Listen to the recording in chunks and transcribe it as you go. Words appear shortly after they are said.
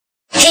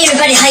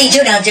everybody, how you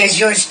doing out there? It's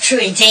yours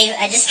truly, Dave.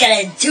 I just got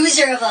a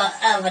doozer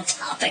of a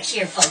topic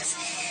here, folks.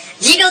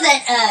 Do you know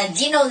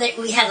that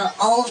we have an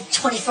all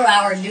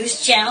 24-hour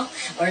news channel?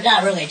 Or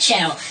not really a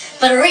channel,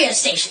 but a radio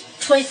station.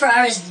 24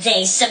 hours a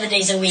day, 7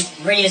 days a week,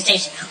 radio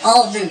station,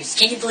 all news.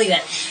 Can you believe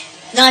that?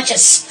 Not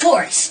just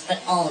sports,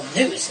 but all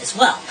news as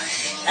well.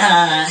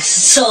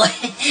 So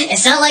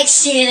it's not like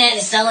CNN,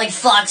 it's not like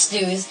Fox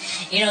News.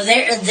 You know,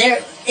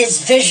 there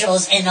is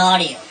visuals and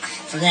audio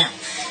for them.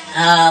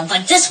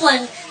 But this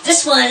one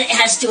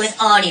has to do with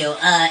audio.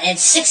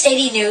 It's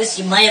 680 News.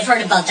 You might have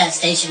heard about that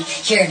station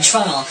here in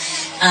Toronto.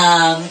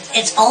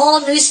 It's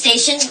all news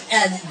station.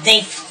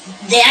 They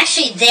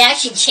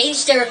actually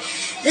changed their.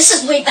 This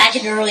is way back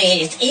in the early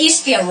 80s. It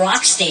used to be a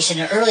rock station,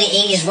 an early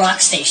 80s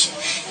rock station,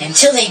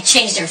 until they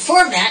changed their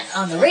format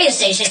on the radio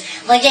station,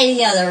 like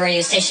any other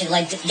radio station.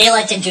 They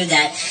like to do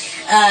that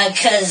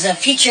because the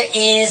future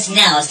is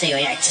now, as they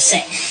like to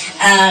say.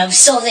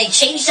 So they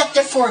changed up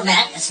their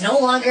format. It's no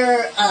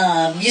longer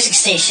a music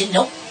station.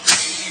 Nope.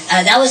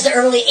 That was the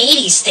early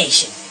 80s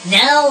station.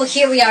 Now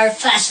here we are,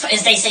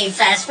 as they say,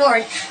 fast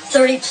forward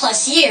 30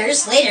 plus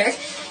years later.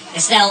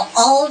 It's now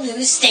all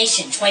news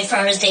station, 24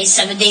 hours a day,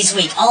 7 days a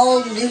week,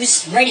 all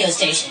news radio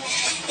station.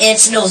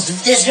 There's no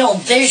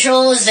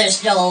visuals,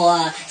 there's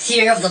no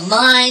theater of the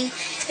mind.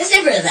 There's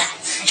never that.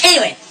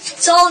 Anyway,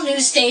 it's all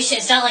news station.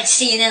 It's not like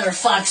CNN or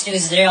Fox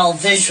News. They're all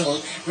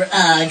visual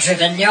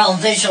driven. They're all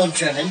visual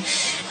driven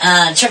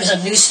in terms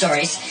of news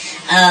stories.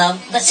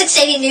 But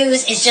 680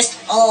 News is just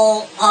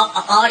all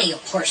audio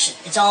portion.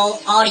 It's all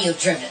audio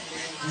driven.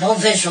 No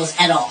visuals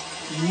at all.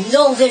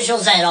 No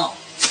visuals at all.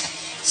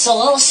 So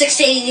all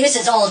 680 News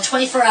is all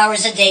 24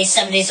 hours a day,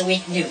 7 days a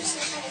week news.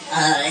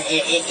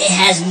 It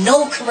has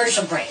no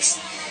commercial breaks.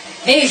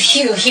 Maybe a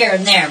few here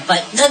and there,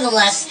 but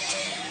nonetheless,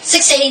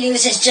 680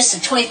 News is just a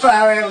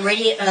 24-hour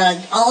radio,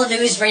 all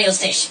news radio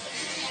station.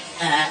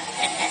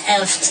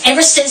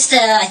 Ever since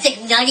I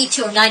think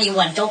 92 or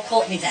 91, don't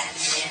quote me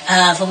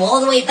that, from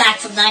all the way back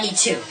from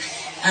 92.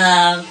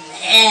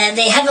 And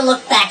they haven't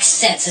looked back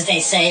since, as they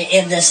say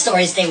in the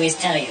stories they always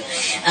tell you.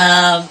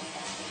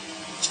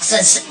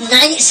 Since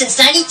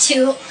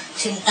 92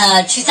 to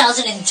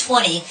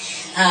 2020,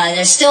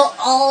 they're still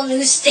all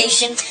news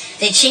station.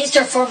 They changed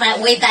their format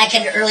way back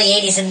in the early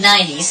 80s and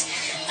 90s.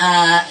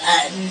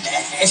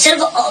 Instead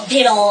of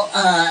being all,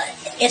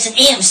 it's an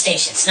AM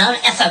station. It's not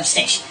an FM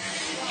station.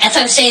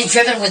 FM station is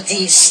driven with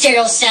the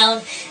stereo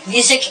sound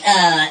music.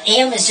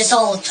 AM is just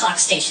all talk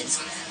stations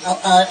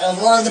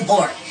along the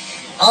board,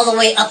 all the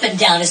way up and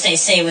down, as they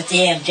say, with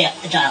the AM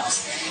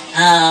dials.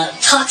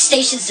 Talk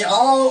stations, they're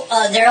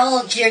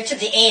all geared to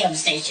the AM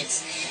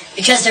stations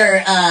because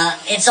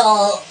it's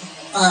all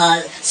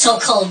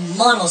so-called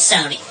mono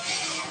sounding.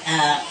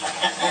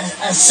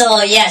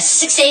 So yes,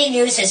 680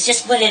 News is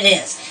just what it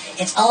is.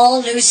 It's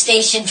all news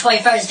station,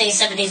 24 hours a day,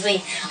 7 days a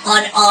week,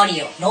 on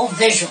audio, no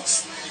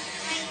visuals.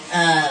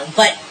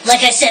 But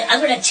like I said,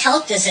 I'm going to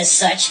tout this as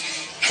such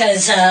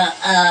because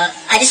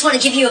I just want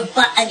to give you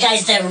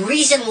guys the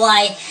reason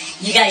why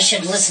you guys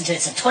should listen to it.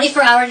 It's a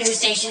 24-hour news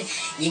station.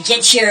 You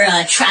get your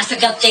traffic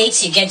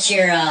updates. You get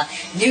your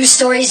news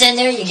stories in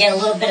there. You get a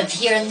little bit of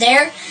here and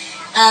there.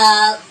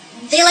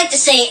 They like to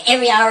say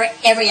every hour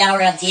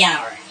of the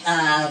hour.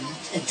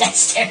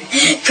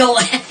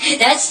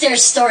 That's their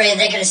story, and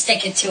they're going to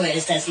stick it to it,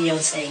 as that's the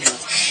old saying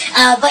goes.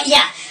 But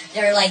yeah,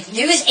 they're like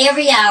news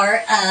every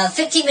hour,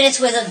 15 minutes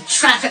worth of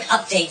traffic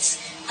updates.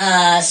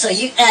 So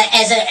you,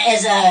 as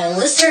a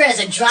listener, as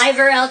a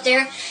driver out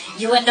there,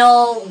 you would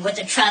know what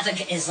the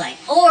traffic is like.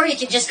 Or you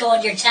can just go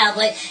on your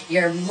tablet,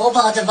 your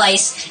mobile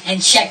device,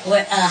 and check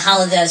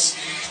how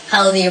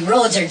the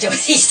roads are doing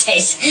these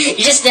days.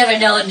 You just never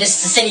know in this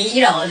city,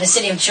 in the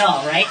city of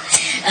Toronto, right?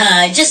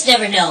 Just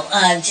never know.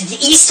 To the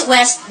east,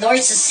 west,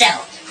 north to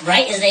south,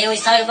 right? As they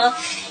always talk about.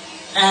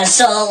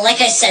 So,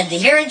 like I said,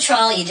 here in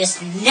Toronto, you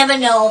just never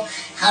know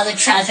how the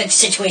traffic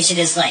situation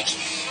is like.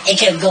 It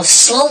can go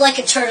slow like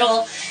a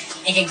turtle.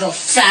 It can go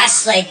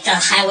fast like the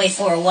Highway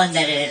 401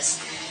 that it is.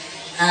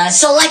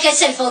 So, like I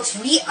said, folks,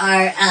 we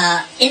are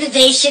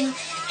innovation,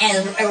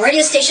 and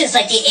radio stations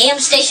like the AM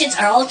stations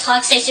are all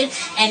talk stations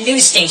and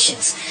news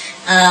stations.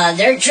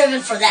 They're driven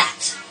for that.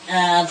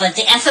 But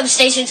the FM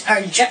stations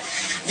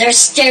they're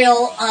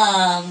stereo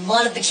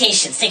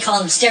modifications. They call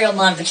them stereo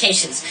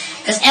modifications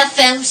because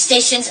FM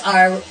stations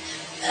are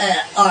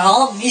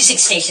all music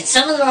stations.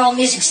 Some of them are all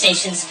music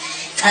stations.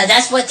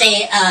 That's what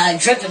they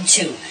driven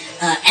to.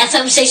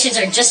 FM stations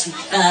are just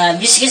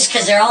music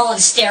because they're all in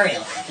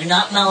stereo. They're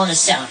not mono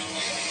sounding.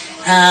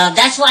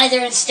 That's why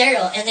they're in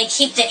stereo, and they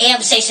keep the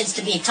AM stations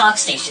to be talk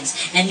stations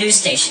and news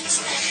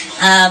stations.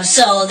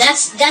 So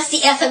that's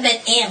the FM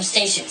and AM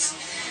stations.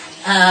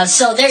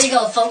 So there you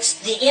go, folks.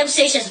 The AM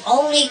station is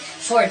only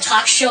for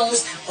talk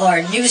shows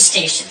or news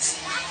stations.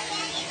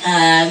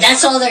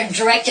 That's all they're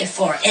directed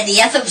for. And the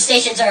FM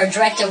stations are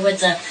directed with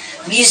the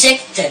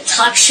music, the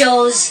talk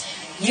shows,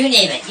 you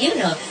name it.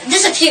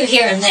 There's a few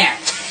here and there.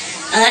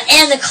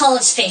 And the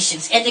college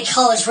stations, and the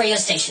college radio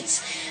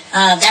stations.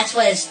 That's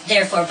what it's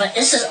there for. But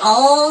this is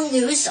all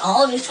news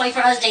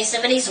 24 hours a day,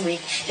 7 days a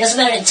week. Doesn't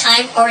matter the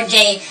time or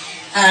day.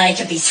 It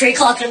could be 3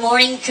 o'clock in the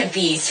morning, could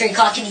be 3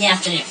 o'clock in the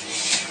afternoon.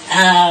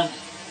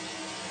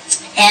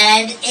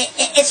 And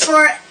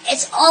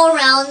it's all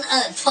around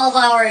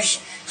 12-hour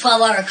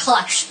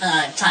clock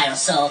title.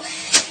 So,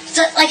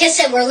 like I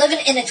said, we're living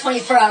in a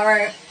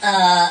 24-hour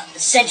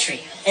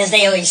century, as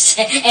they always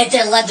say, and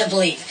they're led to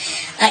believe.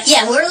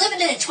 Yeah, we're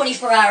living in a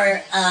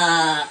 24-hour,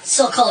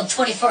 so-called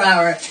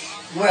 24-hour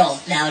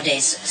world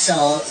nowadays.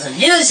 So the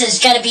news has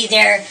got to be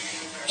there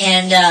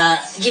and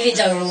give you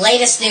the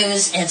latest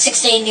news, and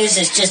 6 Day News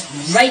is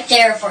just right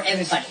there for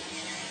everybody.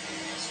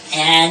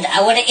 And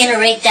I want to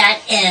iterate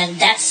that, and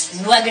that's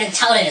what I'm going to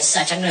tout it as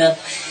such. I'm going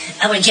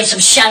to give some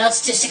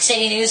shout-outs to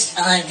 680 News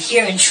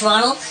here in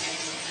Toronto.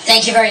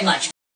 Thank you very much.